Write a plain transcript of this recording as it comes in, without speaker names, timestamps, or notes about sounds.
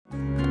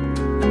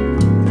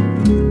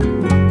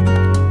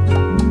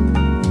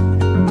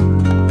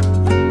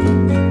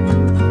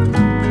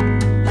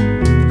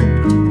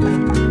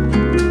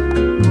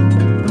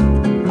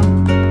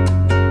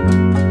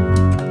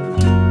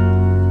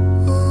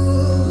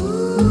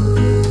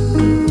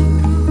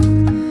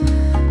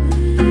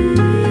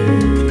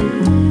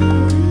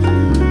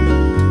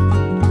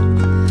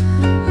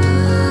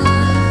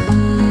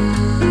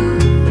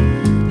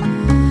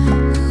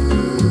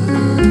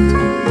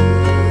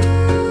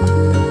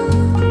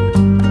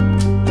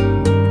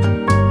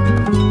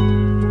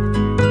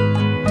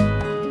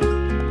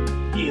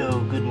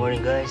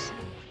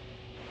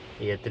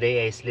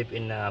Today I sleep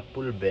in a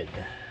pool bed.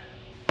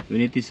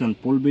 When it is on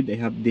pool bed, I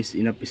have this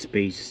enough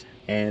space,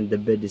 and the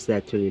bed is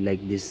actually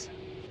like this.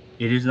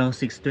 It is now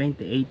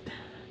 6:28,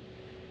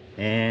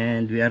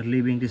 and we are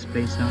leaving this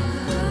place now.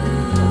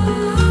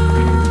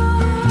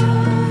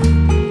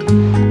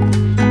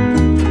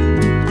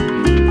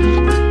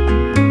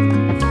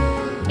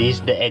 This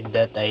is the egg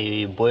that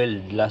I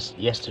boiled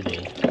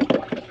yesterday.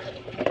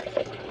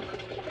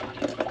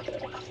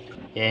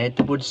 Yeah, I need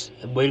to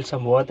boil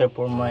some water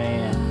for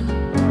my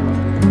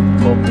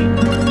coffee.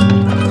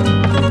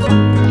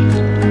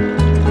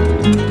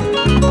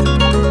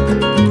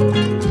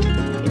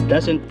 It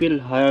doesn't feel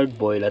hard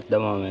boiled at the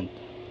moment.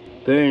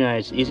 Very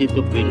nice, easy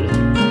to peel.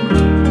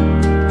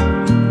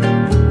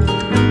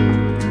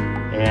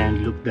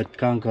 And look, that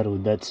kangaroo,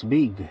 that's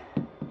big.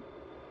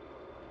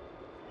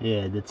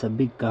 Yeah, that's a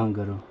big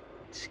kangaroo.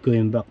 It's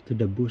going back to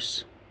the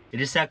bush.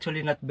 It is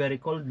actually not very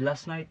cold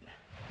last night.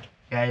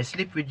 Yeah, I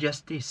sleep with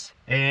just this.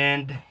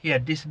 And yeah,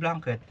 this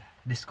blanket,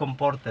 this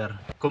comforter.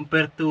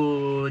 Compared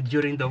to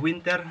during the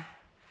winter,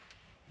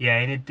 yeah,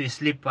 I need to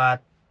sleep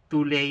at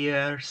 2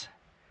 layers.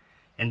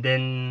 And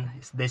then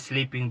the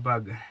sleeping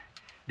bag.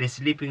 The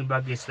sleeping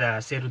bag is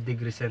 0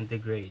 degrees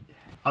centigrade.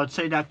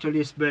 Outside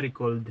actually is very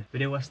cold.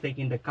 When I was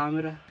taking the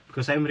camera,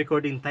 because I'm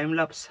recording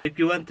time-lapse. If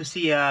you want to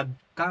see a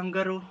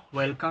kangaroo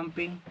while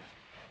camping,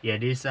 yeah,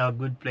 this is a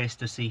good place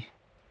to see.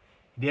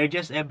 They are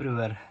just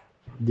everywhere.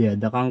 Yeah,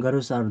 the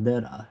kangaroos are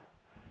there.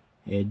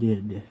 Yeah,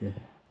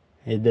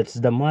 that's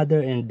the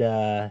mother and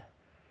the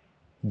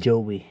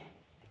Joey.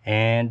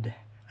 And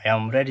I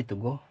am ready to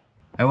go.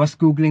 I was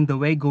googling the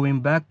way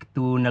going back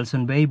to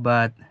Nelson Bay,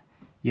 but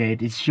yeah,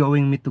 it is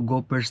showing me to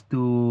go first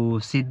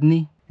to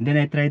Sydney. And then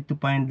I tried to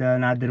find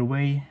another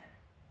way.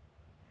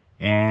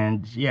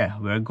 And yeah,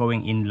 we're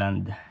going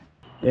inland.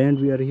 And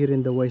we are here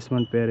in the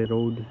Wiseman Ferry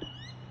Road.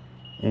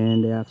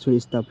 And I actually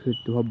stopped here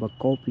to have a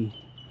coffee,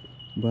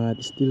 but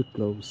it's still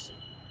closed.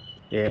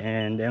 Yeah,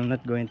 and I'm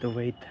not going to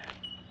wait.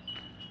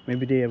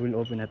 Maybe they will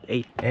open at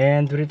 8.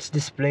 And reach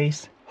this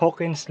place,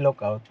 Hawkins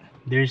Lookout.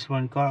 There's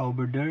one car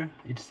over there.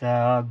 It's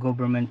a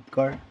government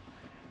car.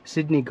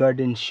 Sydney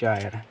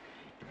Gardenshire.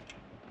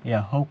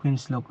 Yeah,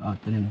 Hawkins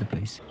Lookout, the name of the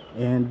place.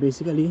 And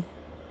basically,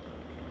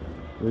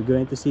 we're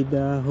going to see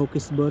the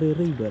Hawkesbury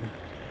River.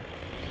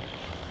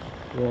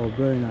 Wow,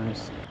 very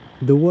nice.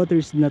 The water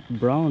is not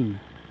brown.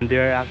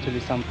 There are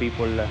actually some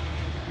people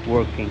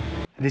working.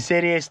 This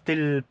area is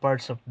still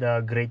parts of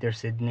the Greater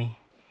Sydney.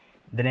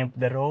 The name of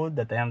the road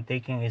that I am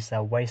taking is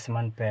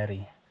Wiseman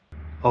Ferry.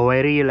 Oh, I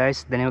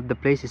realized the name of the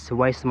place is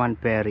Wiseman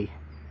Ferry,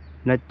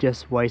 not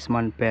just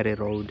Wiseman Ferry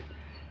Road.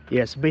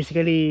 Yes,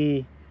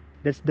 basically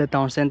that's the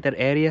town center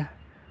area.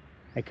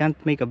 I can't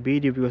make a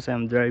video because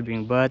I'm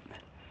driving, but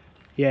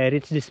yeah, I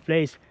reached this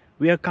place.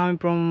 We are coming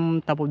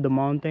from top of the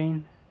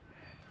mountain,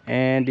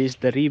 and this is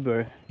the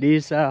river.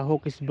 This is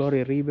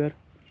Hawkesbury River.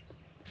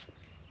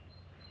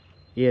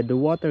 Yeah, the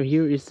water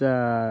here is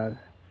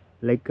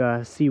like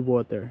sea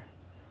water.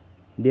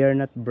 They are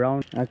not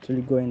brown.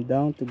 Actually going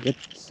down to get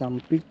some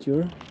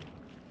picture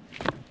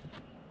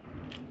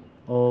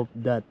of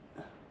that.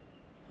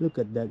 Look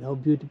at that, how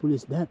beautiful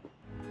is that?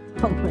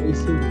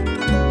 Amazing.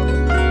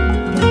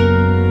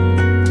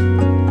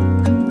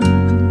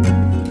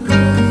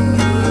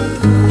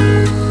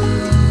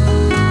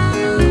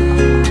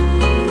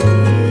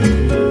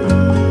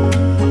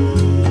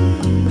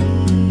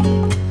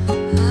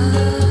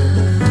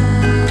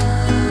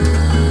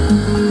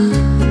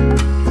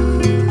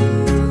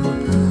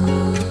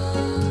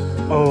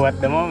 At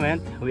the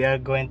moment we are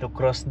going to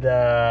cross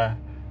the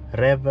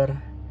river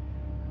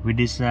with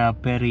this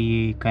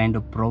ferry kind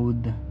of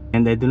road,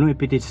 and I don't know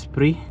if it is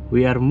free.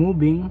 We are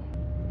moving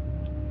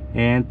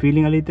and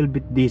feeling a little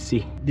bit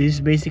dizzy. This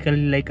is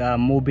basically like a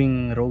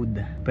moving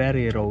road,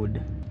 ferry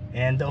road,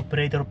 and the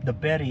operator of the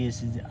ferry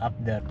is up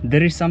there.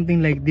 There is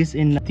something like this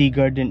in Tea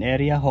Garden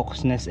area,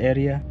 Hawks Nest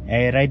area.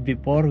 I ride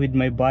before with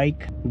my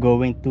bike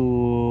going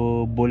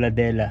to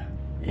Buladela,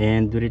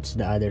 and we reach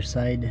the other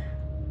side.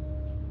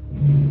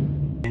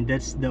 And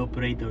that's the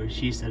operator.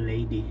 She's a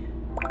lady.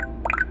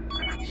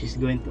 She's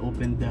going to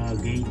open the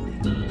gate.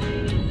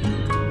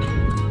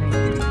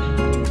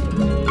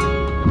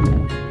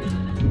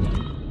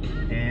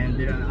 And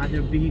there are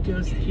other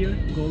vehicles here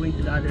going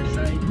to the other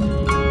side.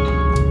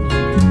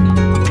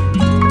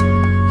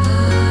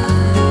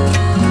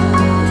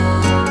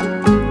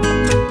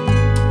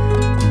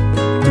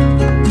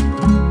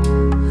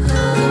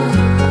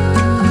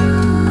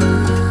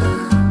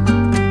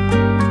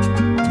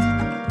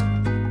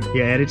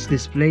 Yeah, I reached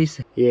this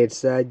place. Yeah,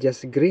 it's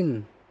just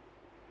green.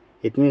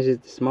 It means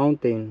it's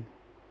mountain.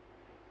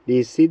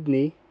 This is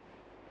Sydney.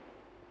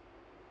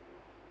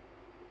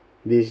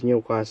 This is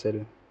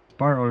Newcastle.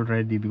 far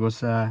already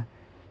because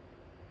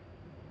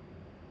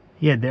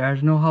yeah, there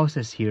are no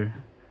houses here.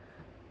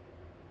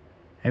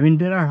 I mean,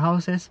 there are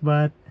houses,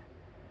 but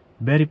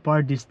very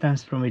far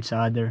distance from each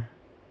other.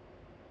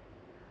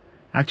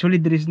 Actually,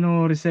 there is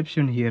no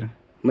reception here.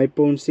 My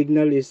phone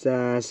signal is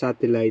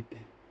satellite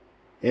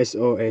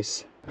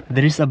SOS.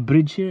 There is a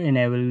bridge here and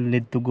I will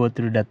need to go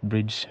through that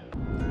bridge.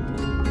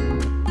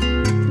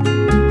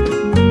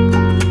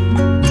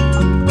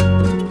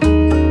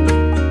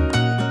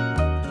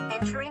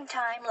 Entering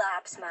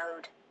time-lapse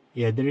mode.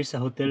 Yeah, there is a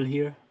hotel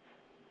here.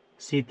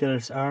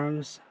 Seattle's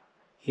Arms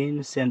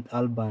in St.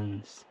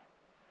 Albans.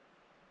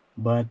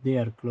 But they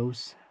are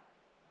closed.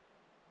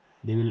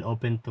 They will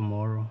open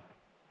tomorrow,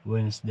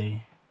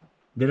 Wednesday.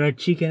 There are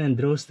chicken and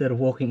rooster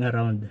walking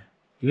around.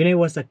 When I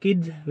was a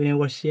kid, when I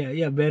was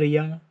very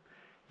young,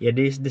 yeah,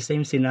 this is the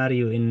same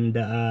scenario in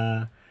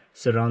the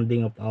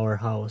surrounding of our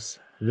house.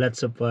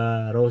 Lots of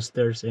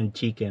roosters and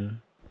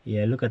chicken.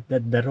 Yeah, look at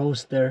that, the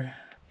rooster.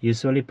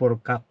 Usually for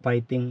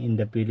cockfighting in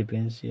the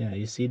Philippines. Yeah,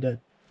 you see that.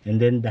 And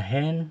then the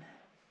hen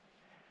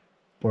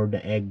for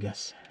the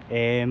eggs.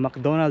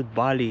 McDonald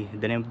Valley,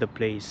 the name of the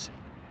place.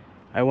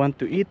 I want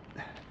to eat,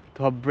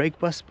 to have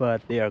breakfast,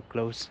 but they are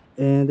closed.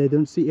 And I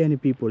don't see any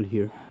people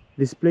here.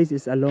 This place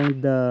is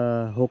along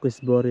the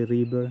Hawkesbury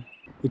River.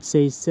 It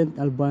says St.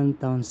 Alban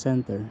Town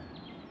Center.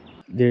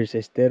 There's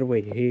a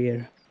stairway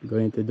here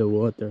going to the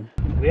water.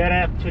 We are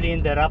actually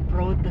in the rough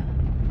road,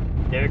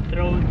 dirt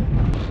road,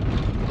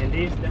 and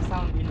this is the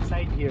sound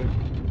inside here.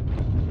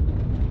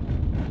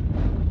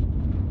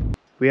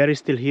 We are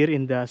still here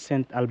in the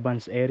St.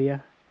 Albans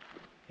area,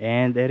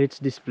 and I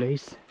reached this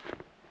place.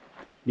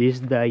 This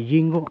is the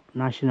Yingo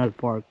National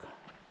Park.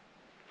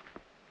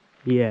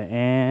 Yeah,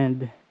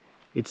 and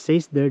it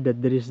says there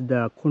that there is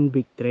the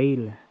Convict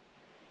Trail,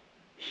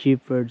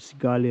 Shepherd's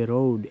Gully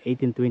Road,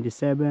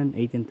 1827,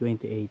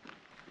 1828.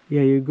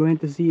 Yeah, you're going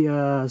to see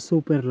a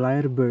super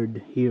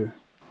lyrebird here.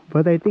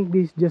 But I think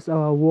this is just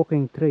a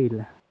walking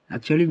trail.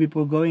 Actually,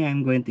 before going,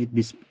 I'm going to eat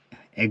this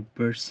egg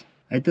first.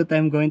 I thought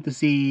I'm going to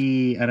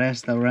see a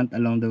restaurant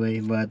along the way,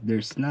 but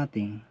there's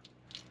nothing.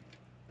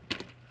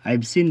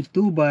 I've seen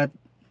two, but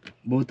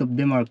both of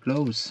them are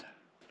closed.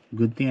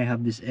 Good thing I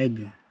have this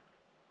egg.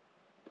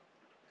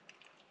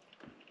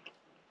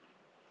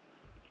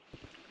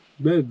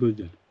 Very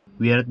good.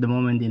 We are at the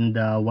moment in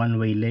the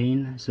one-way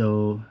lane,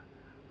 so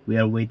we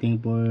are waiting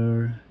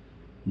for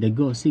the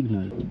go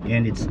signal,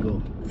 and it's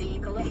go.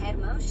 Vehicle ahead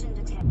motion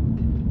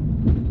detected.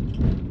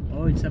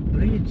 Oh, it's a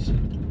bridge,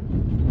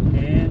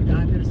 and the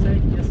other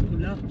side just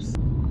collapsed.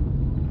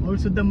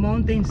 Also the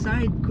mountain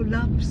side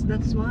collapsed,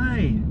 that's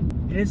why.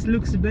 It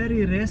looks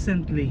very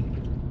recently.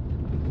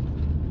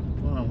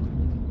 Wow.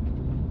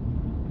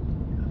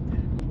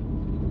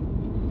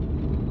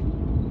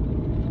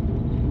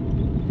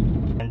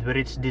 And we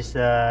reached this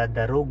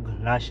the Rogue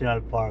National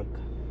Park,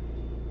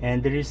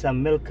 and there is a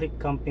Mill Creek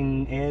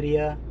camping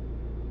area,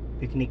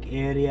 picnic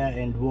area,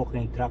 and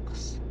walking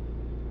tracks.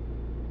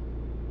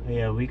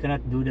 Yeah, we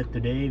cannot do that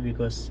today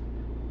because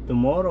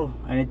tomorrow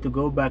I need to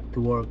go back to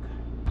work.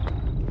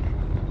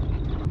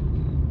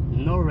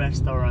 No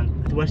restaurant.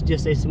 It was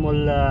just a small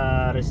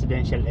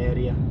residential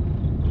area.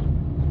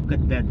 Look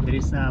at that, there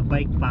is a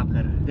bike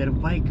packer. Their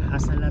bike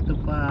has a lot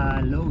of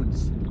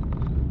loads.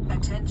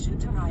 Attention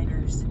to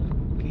riders.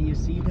 Can you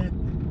see that?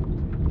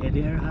 Yeah,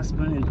 they are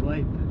husband and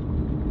wife.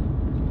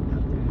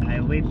 I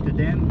waved to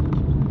them.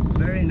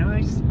 Very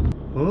nice.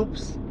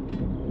 Oops.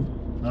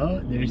 Oh,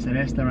 there is a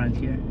restaurant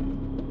here.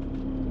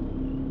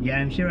 Yeah,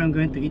 I'm sure I'm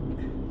going to eat.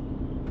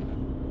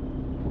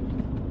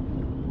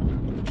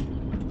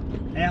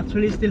 I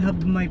actually still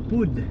have my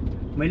food,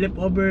 my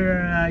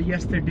leftover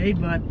yesterday,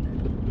 but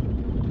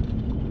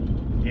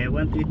yeah, I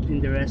want to eat in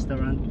the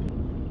restaurant.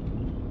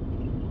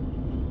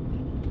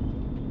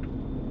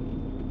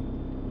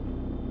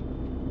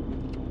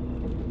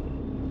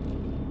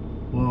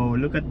 Whoa,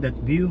 look at that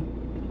view.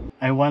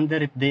 I wonder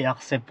if they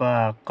accept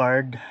a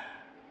card,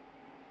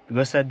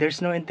 because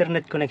there's no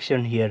internet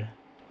connection here.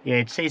 Yeah,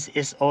 it says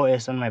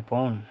SOS on my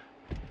phone,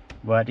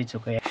 but it's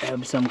okay. I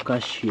have some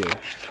cash here.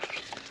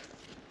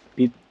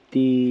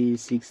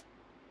 65.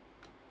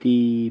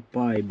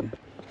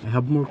 I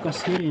have more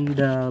cash here in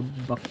the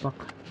backpack.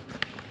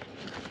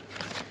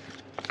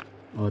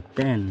 Oh,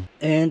 10.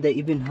 And I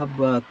even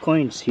have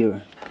coins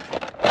here.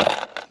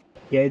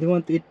 Yeah, I don't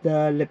want to eat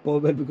the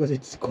leftover because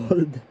it's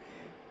cold.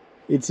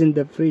 It's in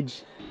the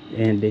fridge.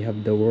 And they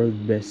have the world's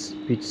best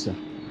pizza.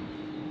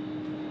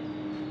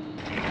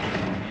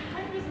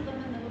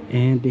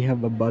 And they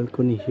have a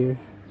balcony here.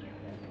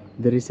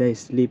 There is a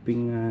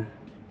sleeping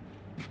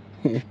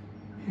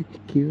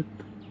cute.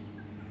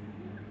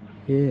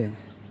 Yeah,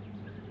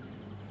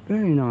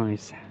 very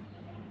nice,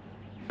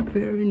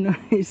 very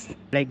nice.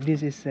 Like,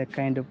 this is a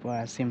kind of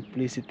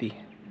simplicity,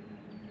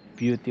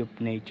 beauty of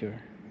nature.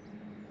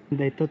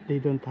 And I thought they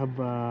don't have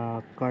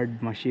a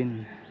card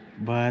machine,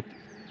 but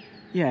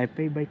yeah, I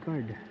pay by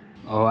card.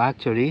 Oh,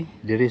 actually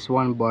there is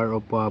one bar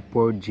of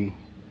 4G,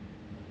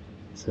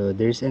 so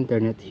there's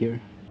internet here.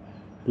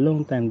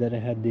 Long time that I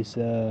had this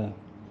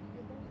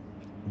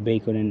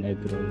bacon and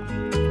egg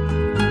roll.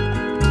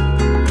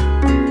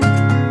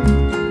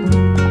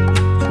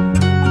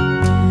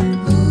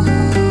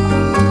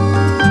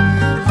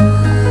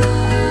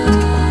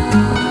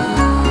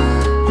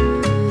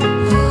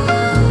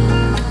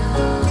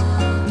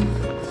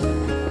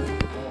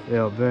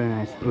 Yeah, very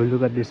nice. Oh,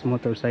 look at this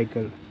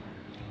motorcycle.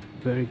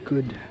 Very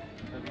good.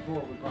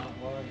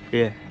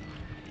 Yeah.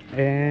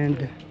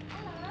 And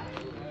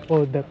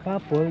oh, the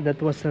couple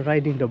that was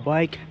riding the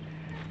bike,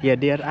 yeah,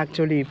 they are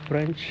actually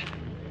French.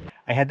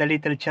 I had a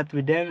little chat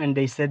with them and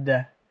they said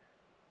there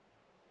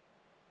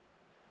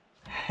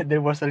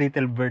was a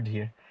little bird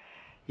here.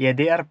 Yeah,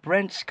 they are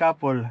French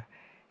couple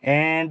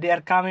and they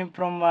are coming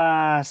from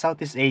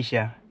Southeast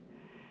Asia.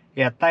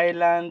 Yeah,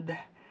 Thailand,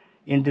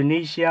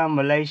 Indonesia,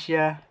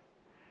 Malaysia,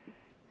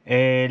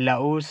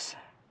 Laos,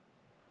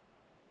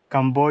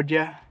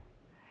 Cambodia.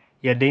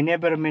 Yeah, they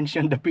never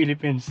mentioned the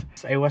Philippines.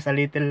 I was a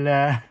little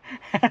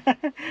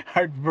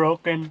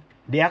heartbroken.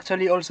 They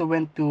actually also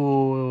went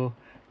to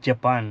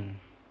Japan.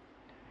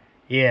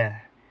 Yeah,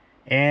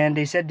 and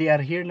they said they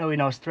are here now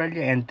in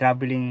Australia and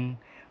traveling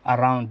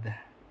around.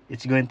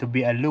 It's going to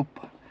be a loop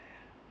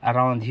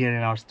around here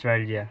in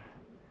Australia.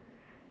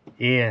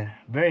 Yeah,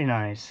 very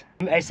nice.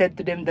 I said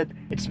to them that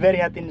it's very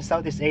hot in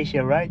Southeast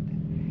Asia, right?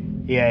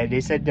 Yeah, they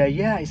said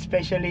yeah,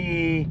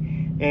 especially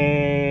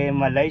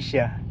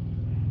Malaysia.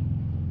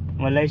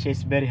 Malaysia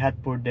is very hot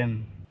for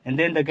them. And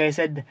then the guy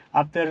said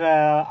after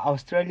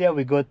Australia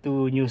we go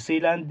to New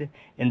Zealand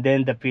and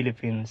then the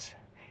Philippines.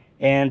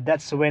 And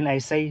that's when I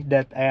say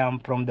that I am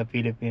from the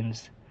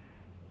Philippines.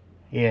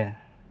 Yeah,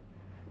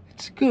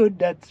 it's good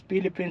that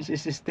Philippines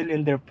is still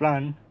in their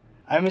plan.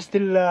 I'm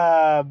still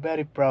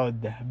very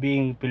proud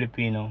being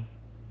Filipino.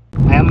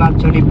 I am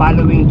actually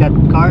following that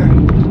car.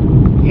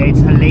 Yeah,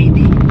 it's a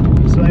lady.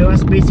 So I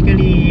was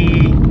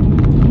basically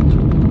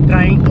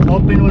trying to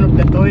open one of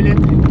the toilet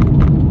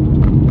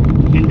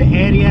in the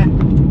area,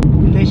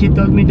 and then she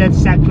told me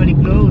that's actually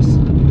closed,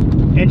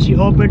 and she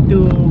offered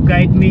to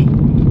guide me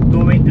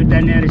going to the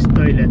nearest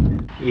toilet.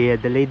 Yeah,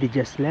 the lady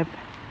just left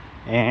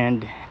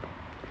and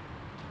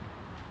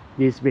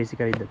this is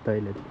basically the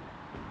toilet.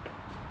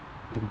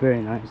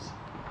 Very nice.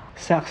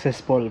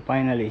 Successful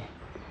finally.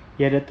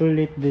 Yeah, the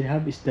toilet they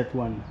have is that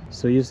one.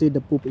 So you see the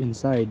poop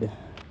inside.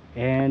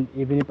 And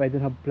even if I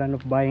don't have plan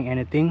of buying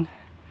anything,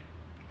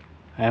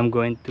 I am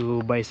going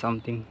to buy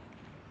something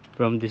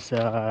from this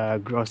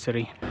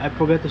grocery. I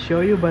forgot to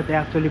show you, but I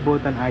actually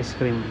bought an ice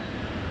cream.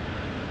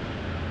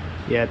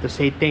 Yeah, to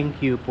say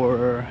thank you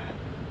for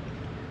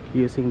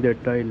using their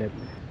toilet.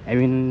 I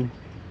mean,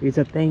 it's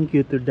a thank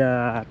you to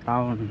the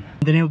town.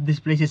 The name of this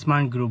place is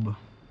Mangrove,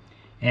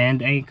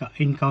 and I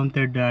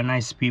encountered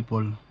nice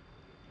people.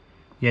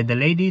 Yeah, the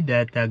lady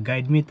that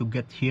guided me to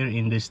get here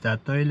in this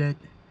toilet,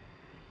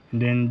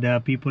 and then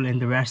the people in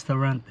the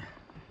restaurant,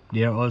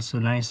 they are also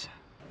nice.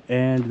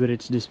 And we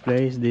reached this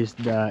place. This is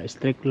the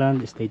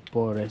Strickland State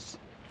Forest.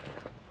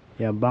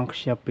 Yeah, bank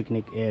shop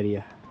picnic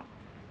area,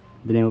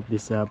 the name of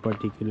this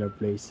particular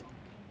place.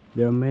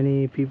 There are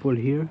many people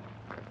here.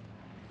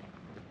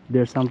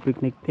 There's some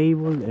picnic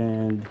table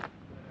and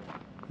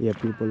yeah,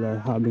 people are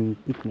having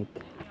picnic.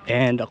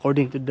 And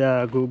according to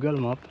the Google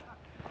map,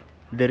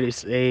 there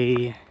is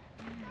a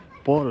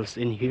falls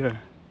in here.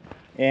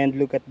 And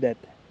look at that.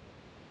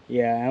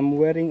 Yeah, I'm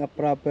wearing a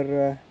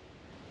proper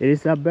it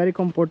is very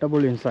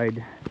comfortable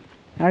inside.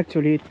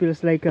 Actually, it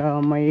feels like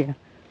my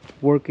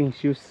working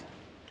shoes,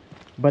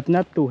 but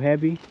not too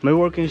heavy. My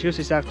working shoes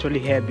is actually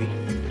heavy.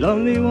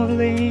 Lonely won't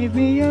leave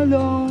me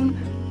alone.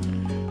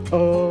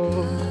 Oh,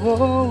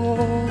 oh,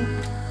 oh,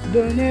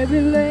 don't ever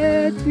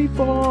let me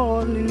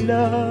fall in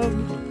love.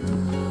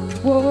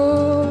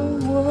 Whoa,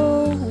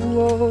 whoa,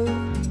 whoa.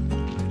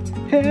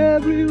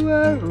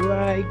 Everywhere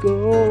I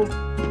go,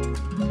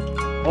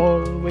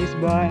 always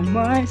by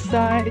my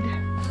side.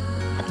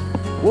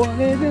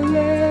 Won't ever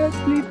let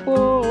me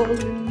fall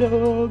in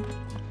love.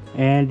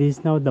 And this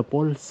is now the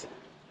falls.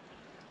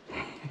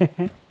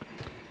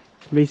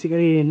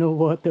 Basically no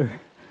water.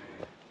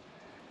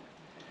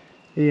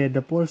 Yeah,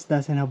 the falls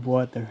doesn't have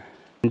water.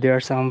 There are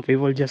some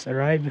people just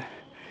arrived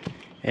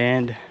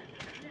and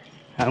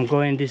I'm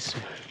going this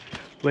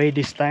way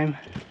this time,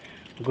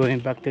 going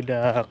back to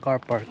the car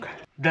park.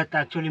 That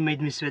actually made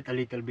me sweat a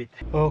little bit.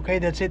 Okay,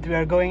 that's it. We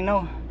are going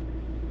now.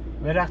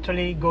 We're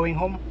actually going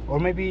home or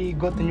maybe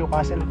go to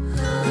Newcastle.